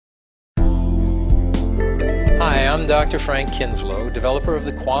I'm Dr. Frank Kinslow, developer of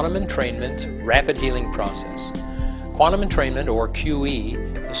the Quantum Entrainment Rapid Healing Process. Quantum Entrainment, or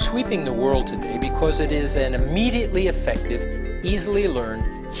QE, is sweeping the world today because it is an immediately effective, easily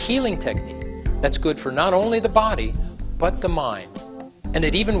learned healing technique that's good for not only the body, but the mind. And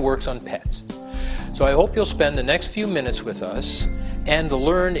it even works on pets. So I hope you'll spend the next few minutes with us and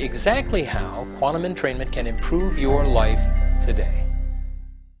learn exactly how quantum entrainment can improve your life today.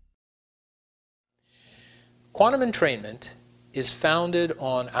 Quantum entrainment is founded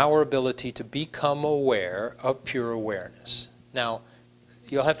on our ability to become aware of pure awareness. Now,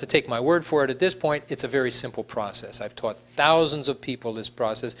 you'll have to take my word for it at this point. It's a very simple process. I've taught thousands of people this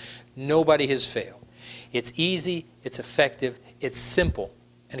process. Nobody has failed. It's easy, it's effective, it's simple,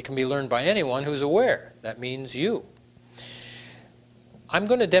 and it can be learned by anyone who's aware. That means you. I'm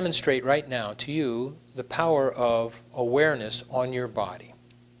going to demonstrate right now to you the power of awareness on your body.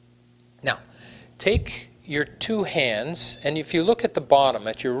 Now, take your two hands, and if you look at the bottom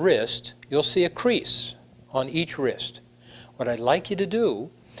at your wrist, you'll see a crease on each wrist. What I'd like you to do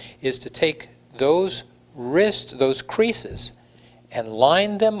is to take those creases, and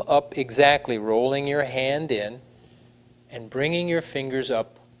line them up exactly, rolling your hand in and bringing your fingers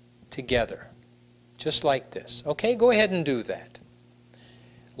up together, just like this. Okay, go ahead and do that.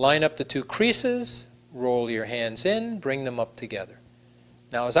 Line up the two creases, roll your hands in, bring them up together.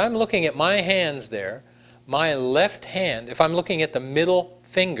 Now, as I'm looking at my hands there, my left hand, if I'm looking at the middle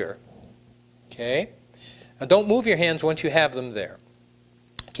finger, okay, now don't move your hands once you have them there.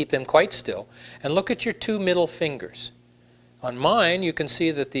 Keep them quite still, and look at your two middle fingers. On mine, you can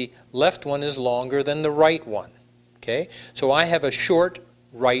see that the left one is longer than the right one. Okay? So I have a short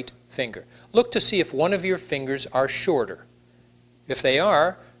right finger. Look to see if one of your fingers are shorter. If they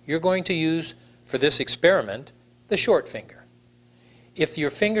are, you're going to use, for this experiment, the short finger. If your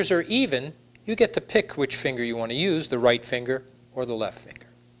fingers are even, you get to pick which finger you want to use, the right finger or the left finger.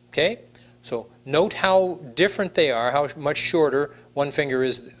 Okay? So note how different they are, how much shorter one finger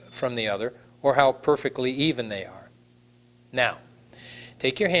is from the other, or how perfectly even they are. Now,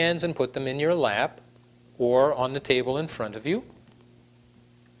 take your hands and put them in your lap or on the table in front of you.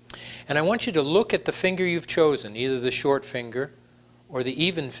 And I want you to look at the finger you've chosen, either the short finger or the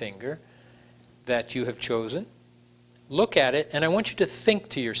even finger that you have chosen. Look at it, and I want you to think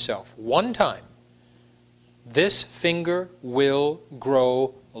to yourself one time, this finger will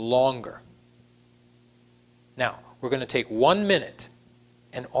grow longer. Now, we're going to take 1 minute,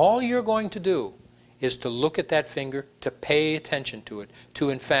 and all you're going to do is to look at that finger, to pay attention to it,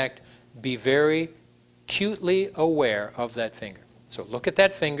 to in fact be very acutely aware of that finger. So look at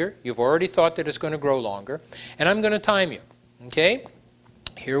that finger. You've already thought that it's going to grow longer, and I'm going to time you. Okay?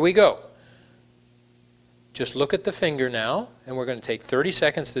 Here we go. Just look at the finger now, and we're going to take 30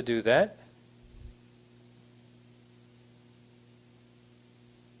 seconds to do that.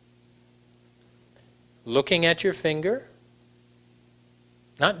 Looking at your finger,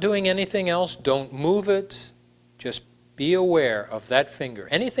 not doing anything else, don't move it, just be aware of that finger.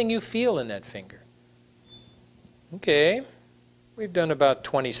 Anything you feel in that finger. Okay, we've done about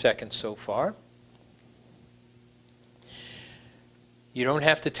 20 seconds so far. You don't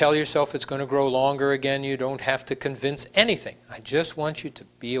have to tell yourself it's going to grow longer again. You don't have to convince anything. I just want you to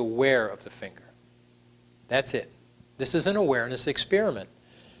be aware of the finger. That's it. This is an awareness experiment.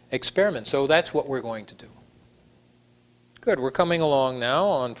 So that's what we're going to do. Good. We're coming along now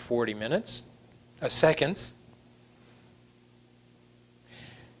on 40 seconds.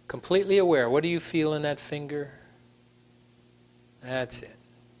 Completely aware. What do you feel in that finger? That's it.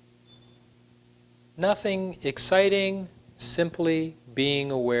 Nothing exciting, simply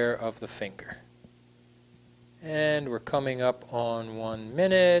being aware of the finger. And we're coming up on 1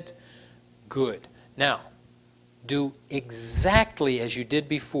 minute. Good. Now, do exactly as you did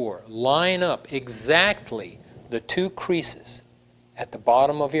before. Line up exactly the two creases at the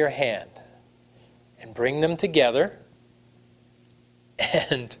bottom of your hand and bring them together.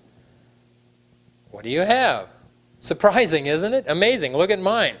 And what do you have? Surprising, isn't it? Amazing. Look at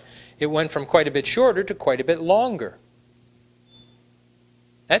mine. It went from quite a bit shorter to quite a bit longer.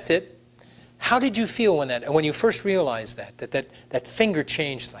 That's it. How did you feel when you first realized that finger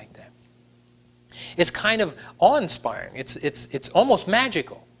changed like that? It's kind of awe-inspiring. It's almost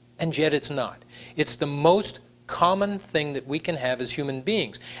magical, and yet it's not. It's the most common thing that we can have as human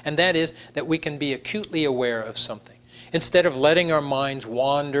beings, and that is that we can be acutely aware of something. Instead of letting our minds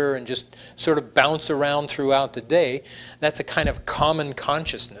wander and just sort of bounce around throughout the day, that's a kind of common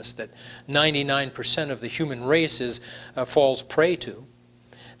consciousness that 99% of the human race falls prey to.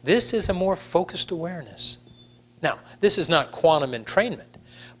 This is a more focused awareness. Now, this is not quantum entrainment,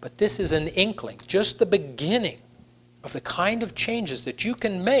 but this is an inkling, just the beginning of the kind of changes that you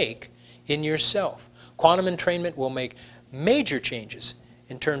can make in yourself. Quantum entrainment will make major changes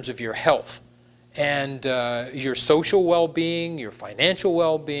in terms of your health and your social well-being, your financial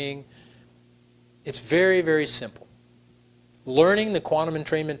well-being. It's very, very simple. Learning the quantum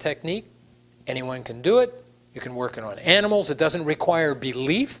entrainment technique, anyone can do it. You can work it on animals. It doesn't require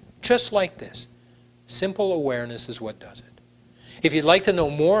belief, just like this. Simple awareness is what does it. If you'd like to know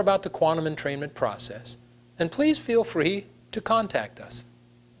more about the quantum entrainment process, then please feel free to contact us.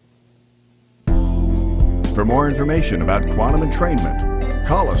 For more information about quantum entrainment,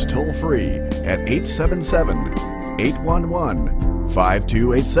 call us toll-free at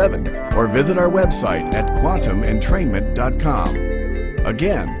 877-811-5287 or visit our website at quantumentrainment.com.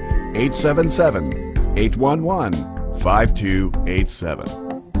 Again, 877-811-5287.